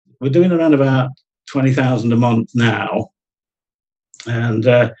we're doing around about 20,000 a month now. And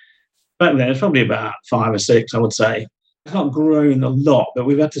back then, it's probably about 5 or 6, I would say. It's not grown a lot, but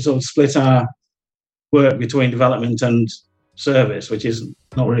we've had to sort of split our work between development and service, which is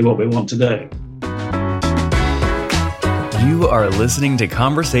not really what we want to do. You are listening to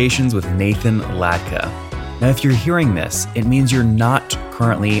Conversations with Nathan Latka. Now, if you're hearing this, it means you're not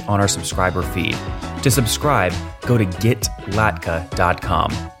currently on our subscriber feed. To subscribe, go to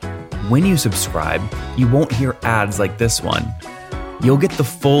getlatka.com. When you subscribe, you won't hear ads like this one. You'll get the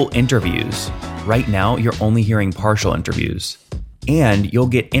full interviews. Right now, you're only hearing partial interviews. And you'll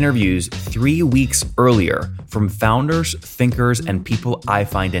get interviews 3 weeks earlier from founders, thinkers, and people I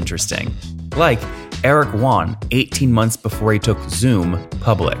find interesting. Like Eric Yuan, 18 months before he took Zoom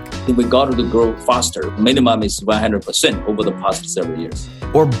public. We got to grow faster. Minimum is 100% over the past several years.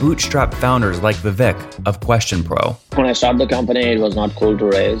 Or bootstrap founders like Vivek of Question Pro. When I started the company, it was not cool to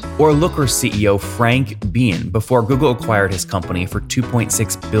raise. Or Looker CEO Frank Bean before Google acquired his company for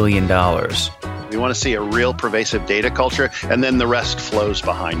 $2.6 billion. We want to see a real pervasive data culture, and then the rest flows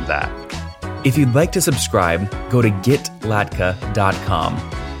behind that. If you'd like to subscribe, go to getlatka.com.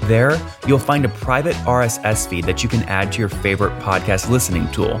 There, you'll find a private RSS feed that you can add to your favorite podcast listening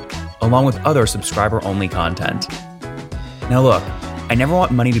tool, along with other subscriber-only content. Now look, I never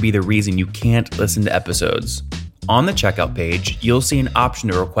want money to be the reason you can't listen to episodes. On the checkout page, you'll see an option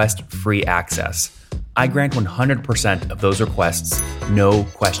to request free access. I grant 100% of those requests, no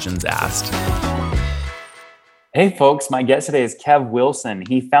questions asked. Hey folks, my guest today is Kev Wilson.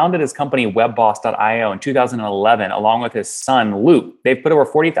 He founded his company WebBoss.io in 2011 along with his son Luke. They've put over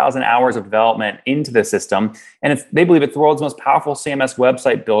 40,000 hours of development into the system, and they believe it's the world's most powerful CMS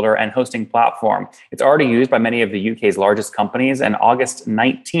website builder and hosting platform. It's already used by many of the UK's largest companies, and August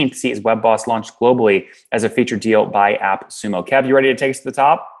 19th sees WebBoss launched globally as a featured deal by AppSumo. Kev, you ready to take us to the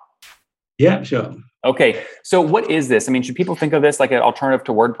top? Yeah, sure. Okay, so what is this? I mean, should people think of this like an alternative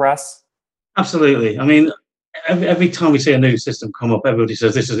to WordPress? Absolutely. I mean, every time we see a new system come up, everybody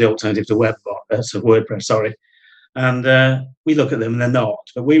says this is the alternative to WordPress, And we look at them and they're not,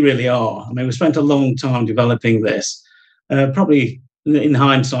 but we really are. I mean, we spent a long time developing this. Probably in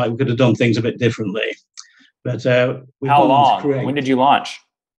hindsight, we could have done things a bit differently. But how long? When did you launch?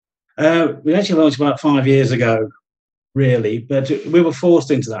 We actually launched about 5 years ago, really. But we were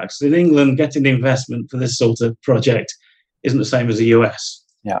forced into that because in England, getting the investment for this sort of project isn't the same as the US.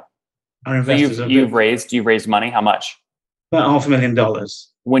 Yeah. Our investors you've raised money. How much? About $500,000.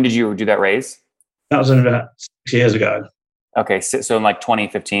 When did you do that raise? That was about 6 years ago. Okay, so in like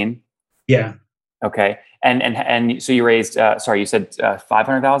 2015. Yeah. Okay, and so you raised. You said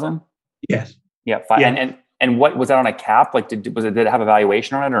 500,000. Yes. Yeah. And what was that on a cap? Like, did it have a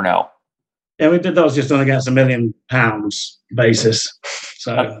valuation on it or no? Yeah, we did. That was just done against £1 million basis.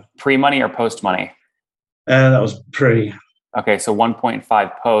 So pre-money or post-money? That was pre. Okay, so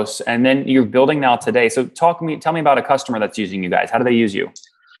 1.5 posts, and then you're building now today. So tell me about a customer that's using you guys. How do they use you?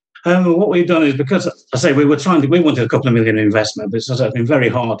 What we've done is, because I say we wanted a couple of million in investment, but it's been very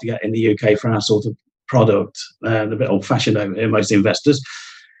hard to get in the UK for our sort of product. They're a bit old-fashioned over here, most investors.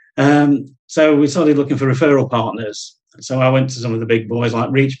 So we started looking for referral partners. So I went to some of the big boys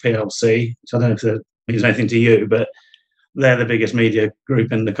like Reach PLC, which I don't know if that means anything to you, but they're the biggest media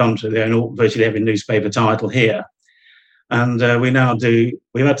group in the country. They own virtually every newspaper title here. And we've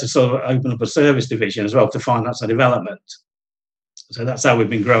had to sort of open up a service division as well to finance our development. So that's how we've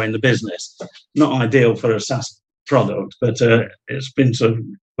been growing the business. Not ideal for a SaaS product, but it's been sort of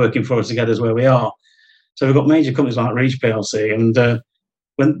working for us to get us where we are. So we've got major companies like Reach PLC, and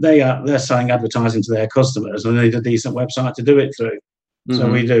when they're selling advertising to their customers, and they need a decent website to do it through. Mm-hmm. So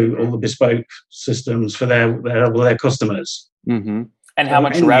we do all the bespoke systems for their customers. Mm-hmm. And how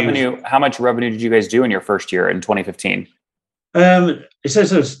much revenue did you guys do in your first year in 2015? It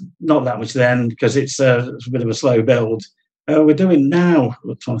says it's not that much then because it's a bit of a slow build. We're doing now,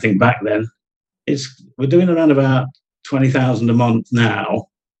 I'm trying to think back then, we're doing around about 20,000 a month now.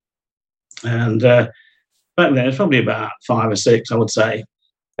 And back then it's probably about 5 or 6, I would say.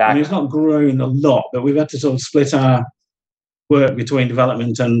 I mean, it's not grown a lot, but we've had to sort of split our work between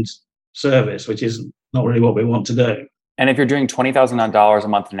development and service, which is not really what we want to do. And if you're doing $20,000 a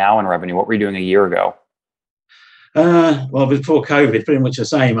month now in revenue, what were you doing a year ago? Well, before COVID, pretty much the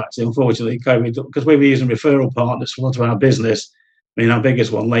same, actually, unfortunately, COVID, because we were using referral partners for a lot of our business. I mean, our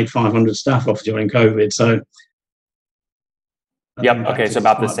biggest one laid 500 staff off during COVID. So, yep. Okay. So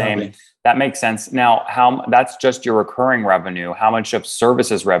about the same. Badly. That makes sense. Now, that's just your recurring revenue. How much of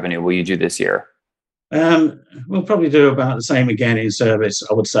services revenue will you do this year? We'll probably do about the same again in service,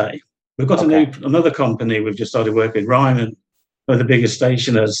 I would say. We've got another company we've just started working with, Ryman. one of the biggest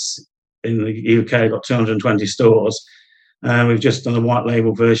stationers in the UK, got 220 stores. We've just done a white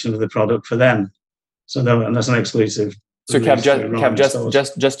label version of the product for them. So and that's an exclusive. So Kev,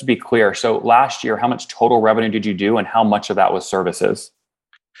 just to be clear, so last year, how much total revenue did you do and how much of that was services?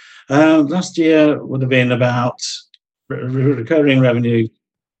 Last year would have been about recurring revenue,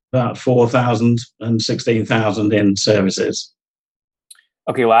 about 4,000 and 16,000 in services.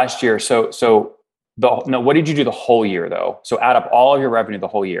 Okay, last year. What did you do the whole year though? So add up all of your revenue the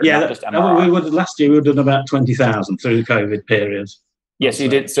whole year. Yeah, not just MRR. Last year we would have done about 20,000 through the COVID period. Yes, you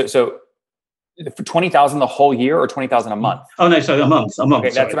did. So for 20,000 the whole year or 20,000 a month? Oh no, sorry, a month.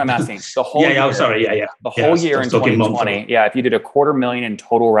 Okay, that's what I'm asking. The whole year. Oh, sorry, yeah. The whole year in 2020. Yeah, if you did $250,000 in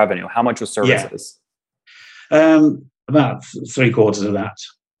total revenue, how much was services? About 3/4 of that.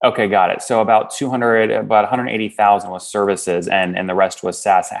 Okay, got it. So about 180,000 was services, and the rest was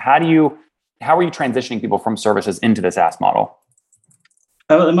SaaS. How are you transitioning people from services into the SaaS model?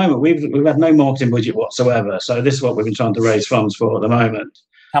 At the moment, we've had no marketing budget whatsoever. So this is what we've been trying to raise funds for at the moment.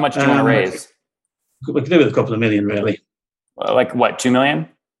 How much do you want to raise? We could do with a couple of million, really. Like what, 2 million?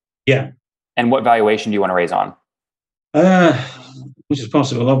 Yeah. And what valuation do you want to raise on? Which is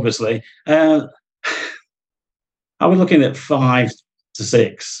possible, obviously. I was looking at 5 to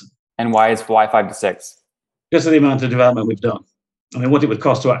 6. And why 5 to 6? Because of the amount of development we've done. I mean, what it would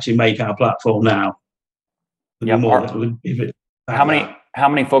cost to actually make our platform now. Yeah. How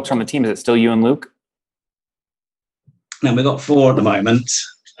many folks are on the team? Is it still you and Luke? No, we've got 4 at the moment.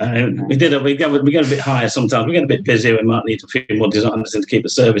 We get a bit higher sometimes. We get a bit busier. We might need a few more designers to keep the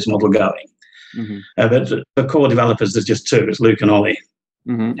service model going. Mm-hmm. But for core developers, there's just 2. It's Luke and Ollie.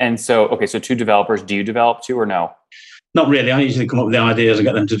 Mm-hmm. And so 2 developers. Do you develop 2 or no? Not really. I usually come up with the ideas and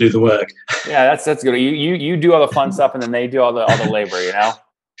get them to do the work. Yeah, that's good. You do all the fun stuff, and then they do all the labor. You know.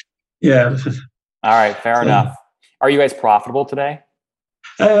 Yeah. All right. Fair enough. Are you guys profitable today?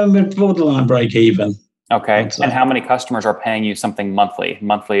 We're borderline break even. Okay. And how many customers are paying you something monthly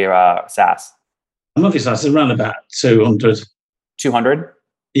SaaS? Monthly SaaS is around about 200. 200?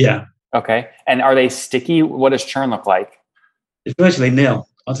 Yeah. Okay. And are they sticky? What does churn look like? It's virtually nil.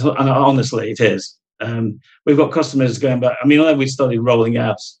 Honestly, it is. We've got customers going back. I mean, although we started rolling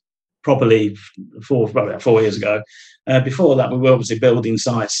out properly about 4 years ago, before that, we were obviously building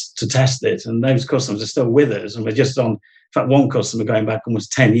sites to test it. And those customers are still with us. And we're just on, in fact, one customer going back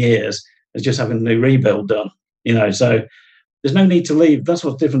almost 10 years is just having a new rebuild done. So there's no need to leave. That's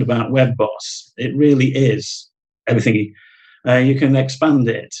what's different about WebBoss. It really is everything. You can expand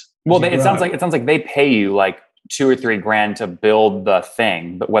it. Well, it sounds like they pay you like $2 or $3 grand to build the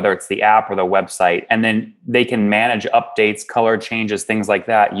thing, but whether it's the app or the website, and then they can manage updates, color changes, things like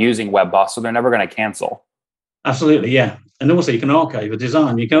that using WebBoss. So they're never going to cancel. Absolutely. Yeah. And also you can archive a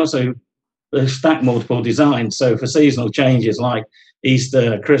design. You can also stack multiple designs. So for seasonal changes like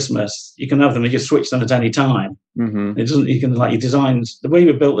Easter, Christmas, you can have them and just switch them at any time. Mm-hmm. Your designs, the way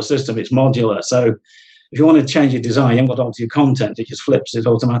we built the system, it's modular. So if you want to change your design, you haven't got to alter your content, it just flips it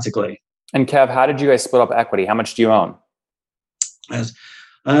automatically. And Kev, how did you guys split up equity? How much do you own?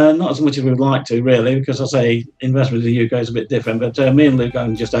 Not as much as we would like to, really, because I say investment in the UK is a bit different, but me and Luke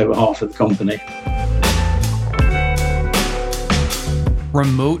own just over half of the company.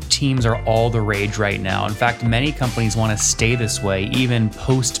 Remote teams are all the rage right now. In fact, many companies want to stay this way, even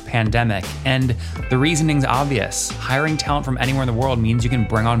post-pandemic. And the reasoning's obvious. Hiring talent from anywhere in the world means you can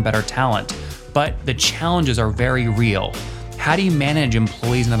bring on better talent. But the challenges are very real. How do you manage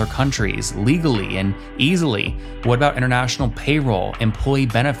employees in other countries legally and easily? What about international payroll, employee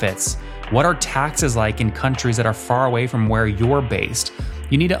benefits? What are taxes like in countries that are far away from where you're based?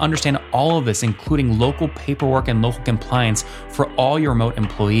 You need to understand all of this, including local paperwork and local compliance for all your remote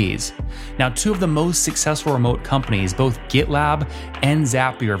employees. Now, 2 of the most successful remote companies, both GitLab and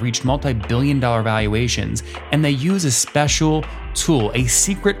Zapier, have reached multi-billion-dollar valuations, and they use a special tool, a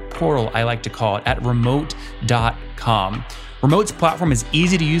secret portal, I like to call it, at remote.com. Remote's platform is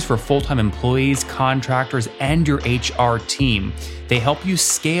easy to use for full-time employees, contractors, and your HR team. They help you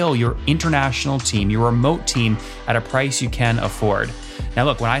scale your international team, your remote team, at a price you can afford. Now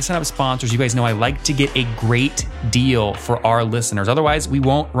look, when I sign up sponsors, you guys know I like to get a great deal for our listeners. Otherwise, we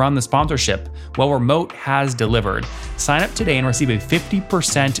won't run the sponsorship. Well, Remote has delivered. Sign up today and receive a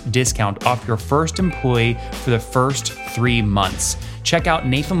 50% discount off your first employee for the first 3 months. Check out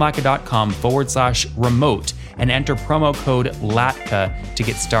nathanlatka.com/remote and enter promo code LATKA to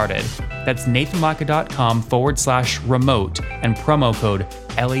get started. That's nathanlatka.com/remote and promo code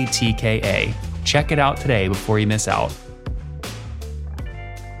LATKA. Check it out today before you miss out.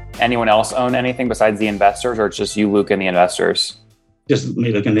 Anyone else own anything besides the investors, or it's just you, Luke, and the investors? Just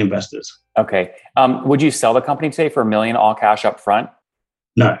me, Luke, and the investors. Okay. Would you sell the company today for $1 million all cash up front?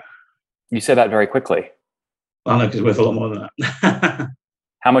 No. You said that very quickly. I know, because it's worth a lot more than that.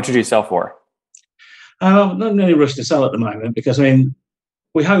 How much would you sell for? I'm not in any rush to sell at the moment, because, I mean,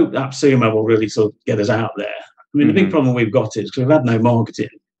 we hope AppSumo will really sort of get us out there. I mean, the big problem we've got is because we've had no marketing.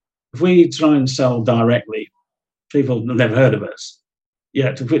 If we try and sell directly, people have never heard of us.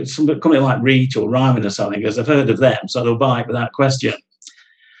 Yeah, to put some company like Reach or Ryman are selling us, they've heard of them, so they'll buy it without question.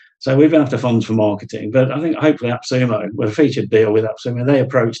 So we've been after funds for marketing, but I think hopefully AppSumo, we're a featured deal with AppSumo, they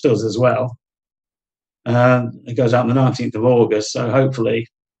approached us as well. It goes out on the 19th of August, so hopefully.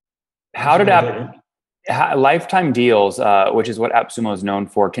 How did lifetime deals, which is what AppSumo is known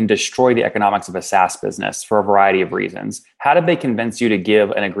for, can destroy the economics of a SaaS business for a variety of reasons. How did they convince you to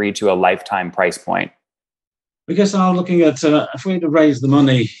give and agree to a lifetime price point? Because I'm looking at, if we'd have raised the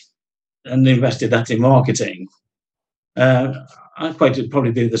money and invested that in marketing, I'd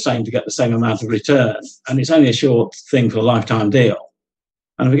probably do the same to get the same amount of return. And it's only a short thing for a lifetime deal.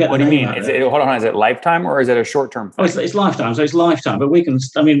 And if we get what do you mean? Is it lifetime or is it a short-term thing? It's lifetime, so it's lifetime. But we can,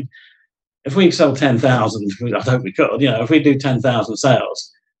 I mean, if we sell 10,000, I hope we could, if we do 10,000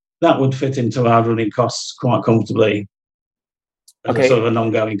 sales, that would fit into our running costs quite comfortably. Okay. Sort of an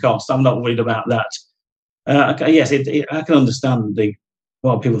ongoing cost. I'm not worried about that. Yes, I can understand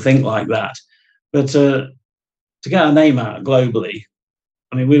why people think like that. But to get our name out globally,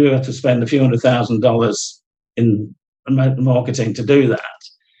 I mean, we would have to spend a few $100,000 in marketing to do that.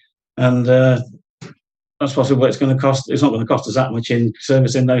 And that's possibly what it's going to cost. It's not going to cost us that much in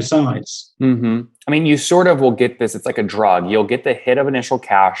servicing those sites. Mm-hmm. I mean, you sort of will get this. It's like a drug. You'll get the hit of initial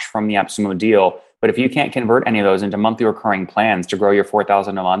cash from the AppSumo deal. But if you can't convert any of those into monthly recurring plans to grow your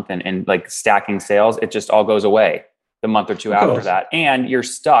 4,000 a month and like stacking sales, it just all goes away the month or two after that. And you're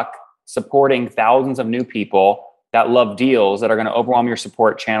stuck supporting thousands of new people that love deals that are going to overwhelm your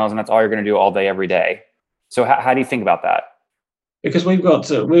support channels. And that's all you're going to do all day, every day. So how do you think about that? Because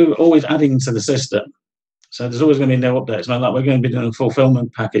we're always adding to the system. So there's always going to be no updates. Like we're going to be doing a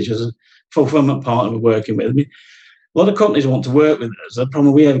fulfillment package as a fulfillment partner we're working with. I mean, a lot of companies want to work with us. The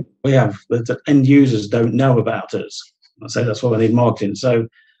problem we have that end users don't know about us. I say that's why we need marketing. So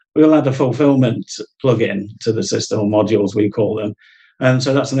we'll add a fulfillment plugin to the system, or modules we call them. And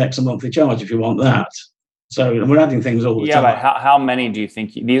so that's an extra monthly charge if you want that. So and we're adding things all the time. Yeah, but how many do you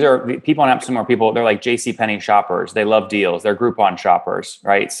think these are people on AppSumo? People, they're like JCPenney shoppers. They love deals. They're Groupon shoppers,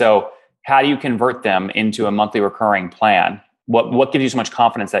 right? So how do you convert them into a monthly recurring plan? What gives you so much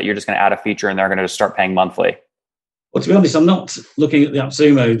confidence that you're just going to add a feature and they're going to just start paying monthly? Well, to be honest, I'm not looking at the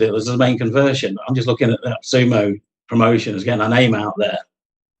AppSumo deal as the main conversion. I'm just looking at the AppSumo promotions, getting our name out there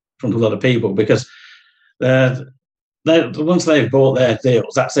from a lot of people, because once they've bought their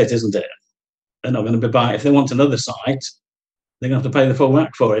deals, that's it, isn't it? They're not going to be buying. If they want another site, they're going to have to pay the full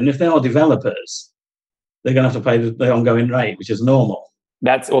whack for it. And if they are developers, they're going to have to pay the ongoing rate, which is normal.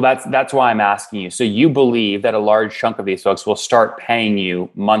 That's why I'm asking you. So you believe that a large chunk of these folks will start paying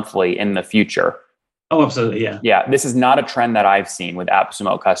you monthly in the future? Oh, absolutely, yeah. Yeah, this is not a trend that I've seen with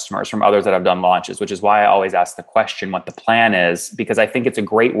AppSumo customers from others that have done launches, which is why I always ask the question what the plan is, because I think it's a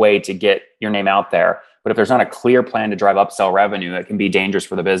great way to get your name out there. But if there's not a clear plan to drive upsell revenue, it can be dangerous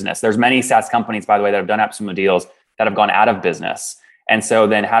for the business. There's many SaaS companies, by the way, that have done AppSumo deals that have gone out of business. And so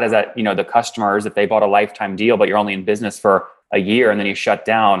then how does that, the customers, if they bought a lifetime deal, but you're only in business for a year and then you shut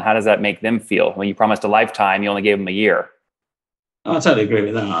down, how does that make them feel? When you promised a lifetime, you only gave them a year. I totally agree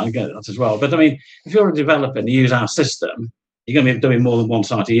with that. I get that as well. But I mean, if you're a developer and you use our system, you're going to be doing more than one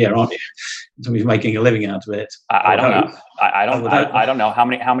site a year, aren't you? To be making a living out of it. I don't know. I don't know how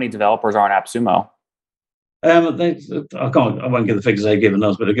many developers are on AppSumo. I won't give the figures they've given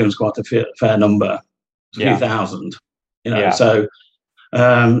us, but they've given us quite a fair number, a few thousand. So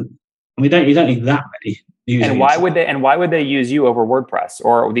you don't need that many. And why would they use you over WordPress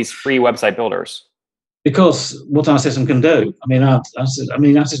or these free website builders? Because what our system can do. I mean, our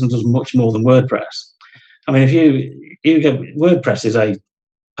system does much more than WordPress. I mean, if you go, WordPress is a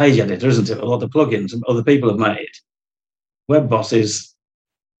page editor, isn't it? A lot of plugins other people have made. WebBoss is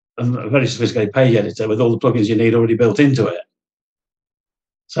a very sophisticated page editor with all the plugins you need already built into it.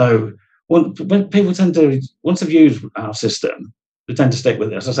 So when people once they've used our system, they tend to stick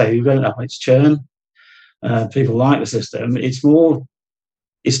with it. As I say, you don't have much churn. People like the system. It's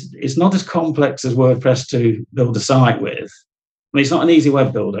not as complex as WordPress to build a site with. I mean, it's not an easy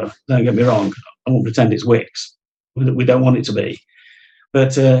web builder. Don't get me wrong. I won't pretend it's Wix. We don't want it to be.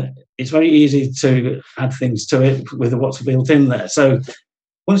 But it's very easy to add things to it with what's built in there. So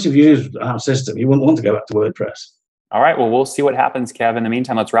once you've used our system, you wouldn't want to go back to WordPress. All right. Well, we'll see what happens, Kev. In the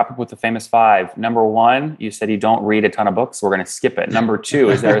meantime, let's wrap up with the famous 5. Number 1, you said you don't read a ton of books, so we're going to skip it. Number 2,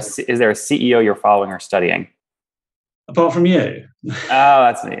 is there a CEO you're following or studying? Apart from you. Oh,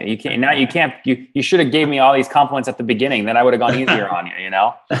 that's you can't. Now you can't. You should have gave me all these compliments at the beginning. Then I would have gone easier on you. You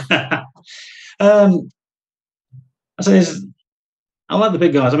know. I like the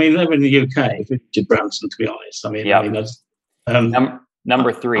big guys. I mean, over in the UK, Richard Branson, to be honest. I mean,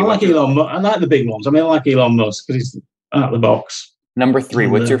 number 3. I like Elon. I like the big ones. I mean, I like Elon Musk because he's out of the box. Number 3.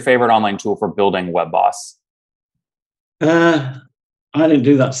 What's your favorite online tool for building WebBoss? I didn't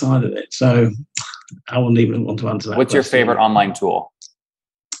do that side of it, so I wouldn't even want to answer that. What's your favorite online tool?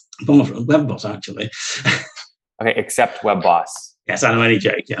 WebBoss, actually. Okay, except WebBoss. Yes, I'm only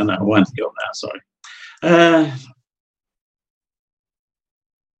joking. I know. I won't go on that. Sorry.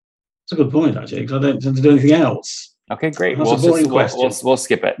 It's a good point, actually, because I don't tend to do anything else. Okay, great. That's a boring question. We'll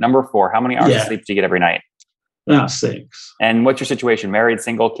skip it. Number 4. How many hours of sleep do you get every night? That's 6. And what's your situation? Married,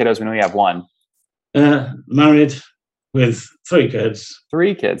 single, kiddos? We know you have 1. Married with 3 kids.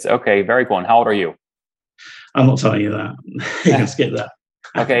 3 kids. Okay, very cool. And how old are you? I'm not telling you that. You can skip that.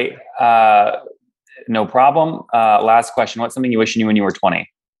 Okay, no problem. Last question. What's something you wish you knew when you were 20?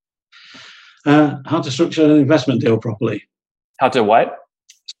 How to structure an investment deal properly. How to what?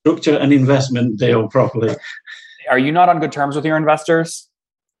 Structure an investment deal properly. Are you not on good terms with your investors?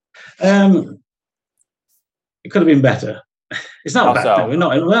 It could have been better. It's not bad. So? We're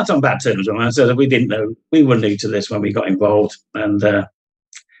not on bad terms. I said we didn't know. We were new to this when we got involved, and I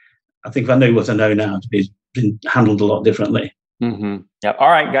think if I knew what I know now, it'd been handled a lot differently. Mm-hmm. Yeah. All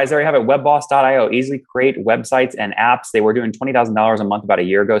right, guys, there you have it. Webboss.io. Easily create websites and apps. They were doing $20,000 a month about a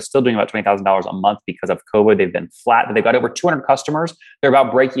year ago, still doing about $20,000 a month because of COVID. They've been flat, but they've got over 200 customers. They're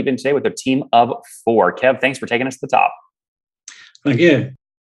about break even today with a team of 4. Kev, thanks for taking us to the top. Thank you.